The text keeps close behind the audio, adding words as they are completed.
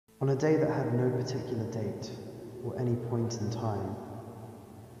On a day that had no particular date or any point in time,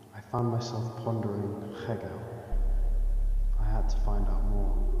 I found myself pondering Chegel. I had to find out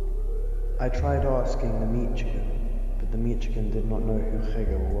more. I tried asking the Chegel, but the Chegel did not know who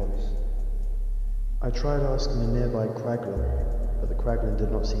Chegel was. I tried asking a nearby Kraglin, but the Kraglin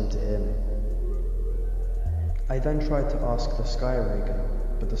did not seem to hear me. I then tried to ask the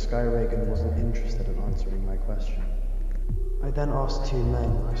Skyragan, but the Skyragan wasn't interested in answering my question. I then asked two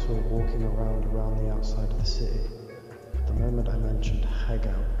men I saw walking around the outside of the city, but the moment I mentioned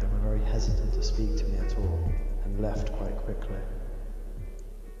Chegel, they were very hesitant to speak to me at all, and left quite quickly.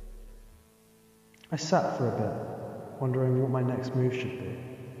 I sat for a bit, wondering what my next move should be,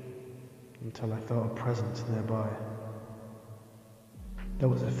 until I felt a presence nearby. There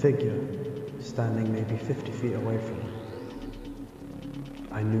was a figure standing maybe 50 feet away from me.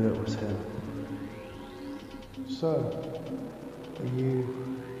 I knew it was him. So, are you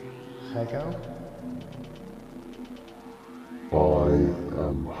Chegel? I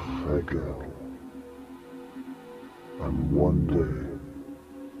am Chegel, and one day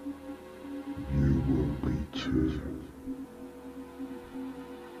you will be too.